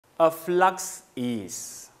A flux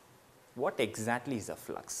is, what exactly is a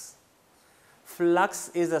flux?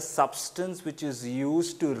 Flux is a substance which is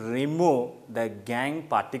used to remove the gangue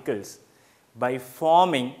particles by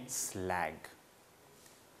forming slag.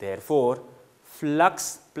 Therefore,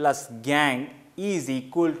 flux plus gangue is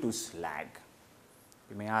equal to slag.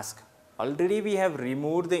 You may ask, already we have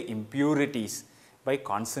removed the impurities by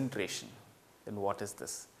concentration. Then what is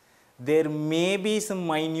this? There may be some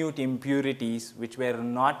minute impurities which were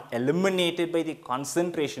not eliminated by the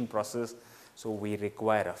concentration process, so we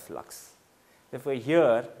require a flux. Therefore,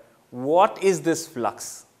 here, what is this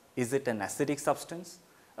flux? Is it an acidic substance,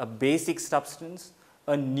 a basic substance,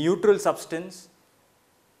 a neutral substance,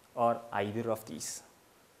 or either of these?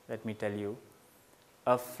 Let me tell you,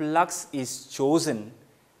 a flux is chosen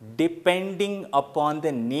depending upon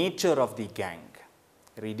the nature of the gangue.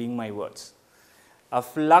 Reading my words. A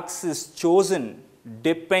flux is chosen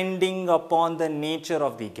depending upon the nature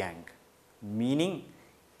of the gangue, meaning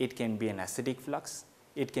it can be an acidic flux,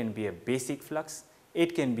 it can be a basic flux,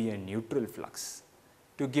 it can be a neutral flux.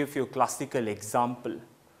 To give you a classical example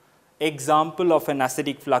of an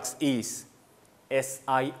acidic flux is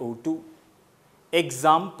SiO2.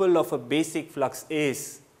 Example of a basic flux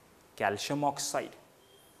is calcium oxide.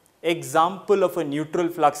 Example of a neutral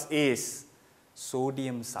flux is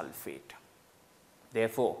sodium sulfate.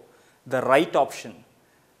 Therefore, the right option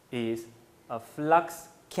is a flux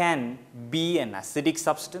can be an acidic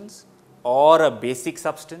substance or a basic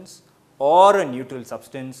substance or a neutral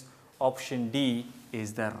substance. Option D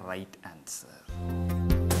is the right answer.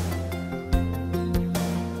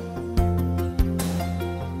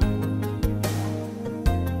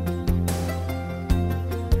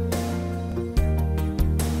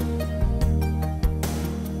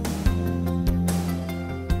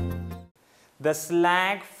 The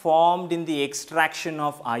slag formed in the extraction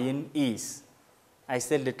of iron is, I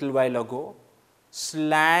said little while ago,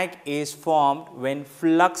 slag is formed when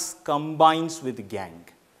flux combines with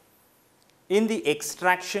gangue. In the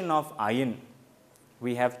extraction of iron,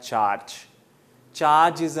 we have charge.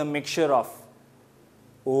 Charge is a mixture of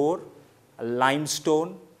ore,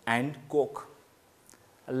 limestone and coke.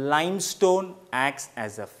 Limestone acts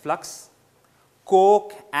as a flux,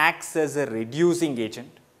 coke acts as a reducing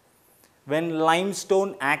agent. When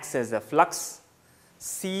limestone acts as a flux,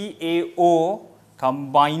 CaO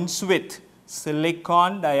combines with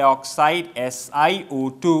silicon dioxide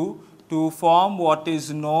SiO2 to form what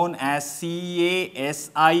is known as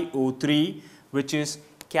CaSiO3, which is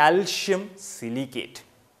calcium silicate.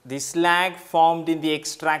 The slag formed in the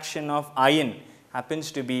extraction of iron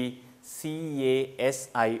happens to be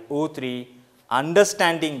CaSiO3.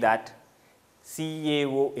 Understanding that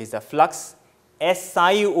CaO is a flux,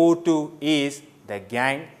 SiO2 is the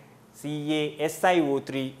gangue,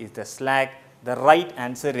 CaSiO3 is the slag. The right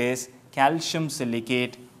answer is calcium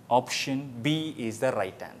silicate. Option B is the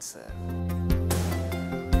right answer.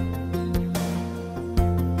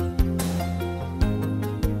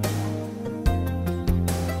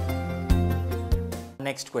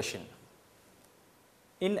 Next question.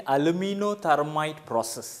 In aluminothermite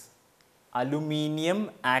process, aluminium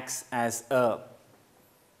acts as a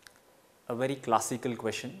very classical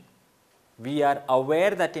question. We are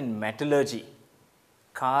aware that in metallurgy,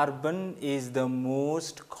 carbon is the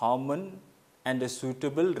most common and a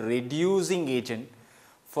suitable reducing agent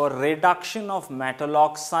for reduction of metal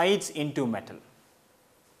oxides into metal.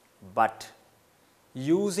 But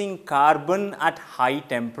using carbon at high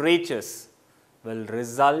temperatures will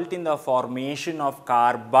result in the formation of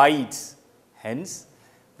carbides. Hence,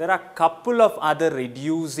 there are a couple of other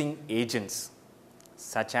reducing agents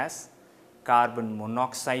such as carbon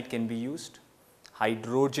monoxide can be used,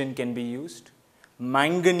 hydrogen can be used,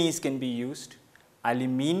 manganese can be used,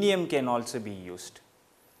 aluminium can also be used.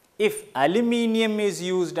 If aluminium is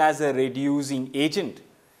used as a reducing agent,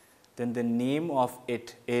 then the name of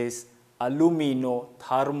it is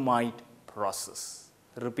aluminothermite process.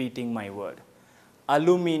 Repeating my word,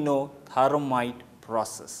 aluminothermite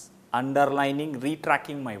process. Underlining,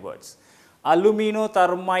 retracking my words.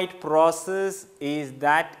 Aluminothermite process is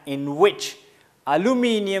that in which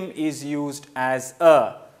aluminium is used as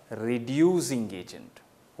a reducing agent.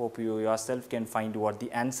 Hope you yourself can find what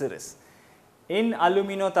the answer is. In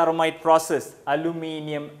aluminothermite process,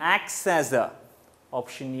 aluminium acts as a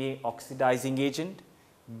option A oxidizing agent,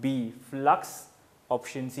 B flux,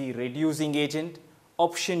 option C reducing agent,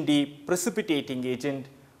 option D precipitating agent,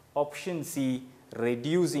 option C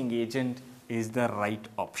reducing agent is the right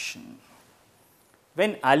option.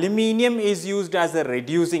 When aluminium is used as a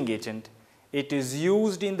reducing agent, it is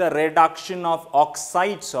used in the reduction of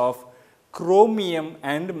oxides of chromium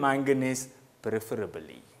and manganese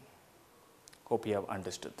preferably. Hope you have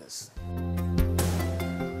understood this.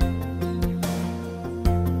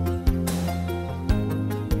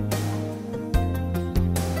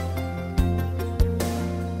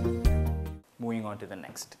 Moving on to the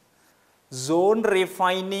next. Zone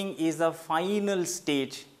refining is a final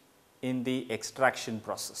stage in the extraction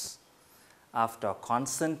process. After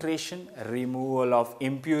concentration, removal of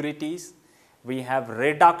impurities, we have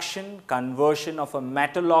reduction, conversion of a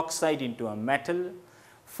metal oxide into a metal.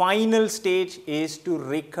 Final stage is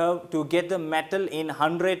to get the metal in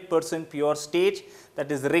 100% pure stage, that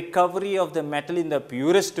is recovery of the metal in the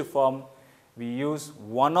purest form. We use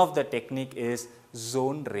one of the technique is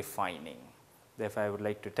zone refining. Therefore, I would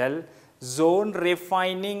like to tell, zone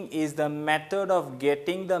refining is the method of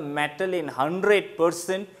getting the metal in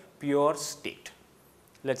 100% pure state.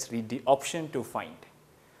 Let's read the option to find.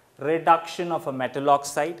 Reduction of a metal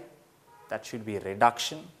oxide, that should be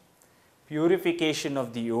reduction. Purification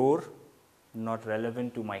of the ore, not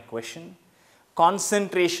relevant to my question.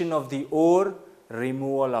 Concentration of the ore,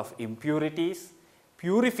 removal of impurities.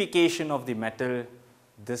 Purification of the metal,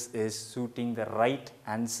 this is suiting the right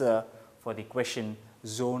answer for the question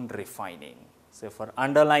zone refining. So, for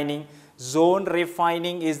underlining, zone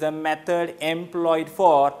refining is the method employed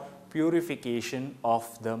for purification of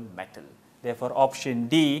the metal. Therefore, option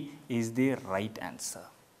D is the right answer.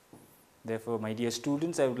 Therefore, my dear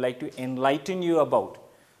students, I would like to enlighten you about,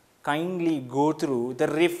 kindly go through the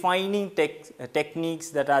refining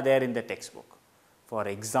techniques that are there in the textbook. For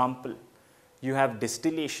example, you have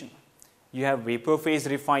distillation, you have vapor phase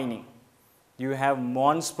refining, you have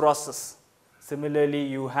Mons process. Similarly,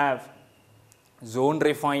 you have zone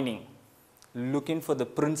refining. Looking for the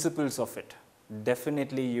principles of it.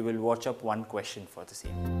 Definitely, you will watch up one question for the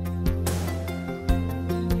same.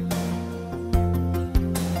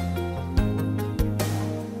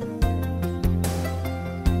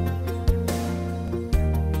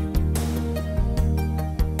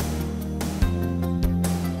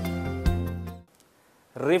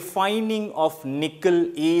 Refining of nickel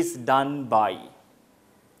is done by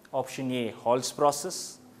option A, Hall's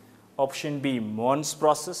process, option B, Mons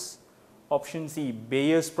process, option C,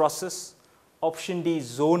 Bayer's process, option D,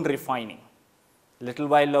 zone refining. Little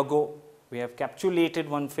while ago, we have capsulated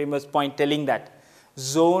one famous point telling that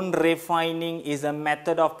zone refining is a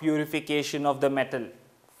method of purification of the metal.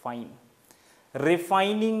 Fine.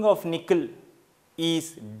 Refining of nickel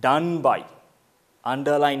is done by,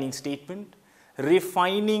 underlining statement,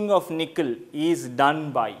 refining of nickel is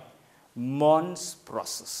done by Mons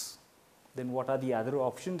process. Then what are the other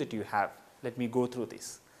options that you have? Let me go through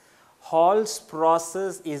this. Hall's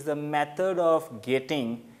process is the method of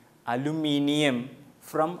getting aluminium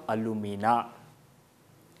from alumina.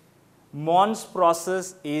 Mons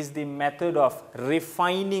process is the method of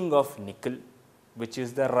refining of nickel, which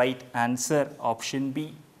is the right answer, option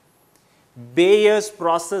B. Bayer's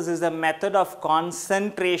process is the method of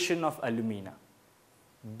concentration of alumina.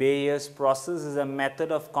 Bayer's process is a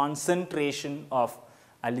method of concentration of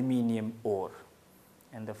aluminium ore.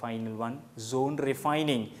 And the final one, zone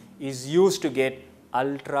refining, is used to get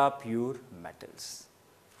ultra pure metals.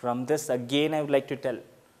 From this, again I would like to tell,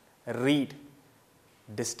 read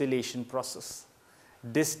distillation process.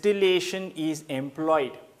 Distillation is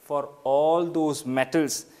employed for all those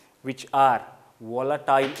metals which are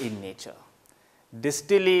volatile in nature.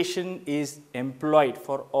 Distillation is employed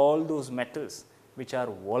for all those metals which are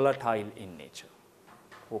volatile in nature.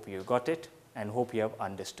 Hope you got it and hope you have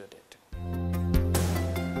understood it.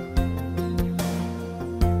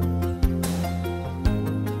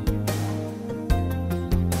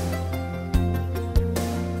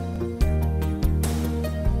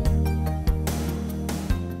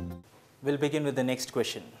 We'll begin with the next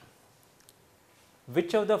question.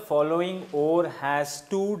 Which of the following ore has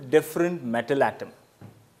two different metal atoms?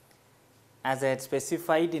 As I had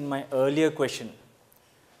specified in my earlier question,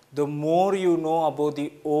 the more you know about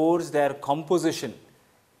the ores, their composition,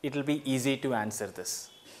 it will be easy to answer this.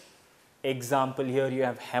 Example, here you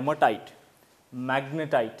have hematite,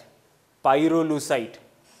 magnetite, pyrolusite,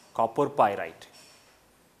 copper pyrite.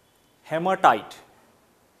 Hematite,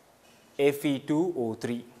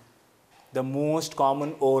 Fe2O3, the most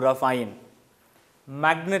common ore of iron.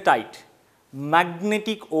 Magnetite,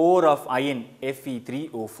 magnetic ore of iron,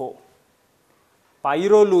 Fe3O4.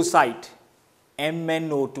 Pyrolusite,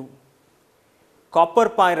 MnO2. Copper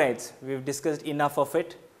pyrites, we have discussed enough of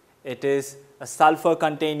it. It is a sulfur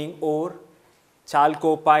containing ore,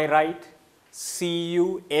 chalcopyrite,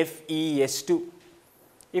 CuFeS2.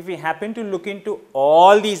 If we happen to look into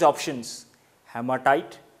all these options,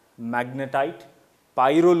 hematite, magnetite,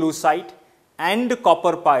 pyrolusite and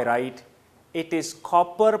copper pyrite, It is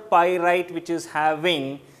copper pyrite which is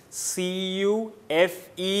having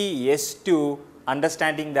CuFeS2,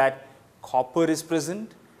 understanding that copper is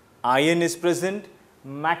present, iron is present,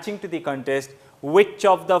 matching to the contest. Which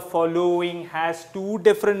of the following has two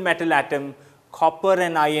different metal atoms, copper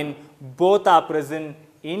and iron, both are present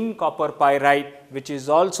in copper pyrite, which is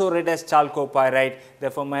also read as chalcopyrite.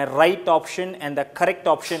 Therefore, my right option and the correct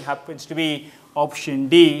option happens to be option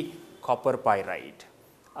D, copper pyrite.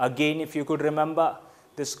 Again, if you could remember,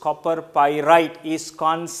 this copper pyrite is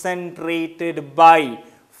concentrated by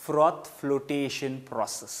froth flotation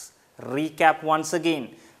process. Recap once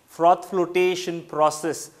again, froth flotation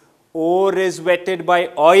process, ore is wetted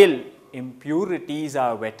by oil, impurities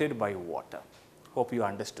are wetted by water. Hope you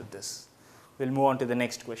understood this. We'll move on to the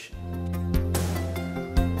next question.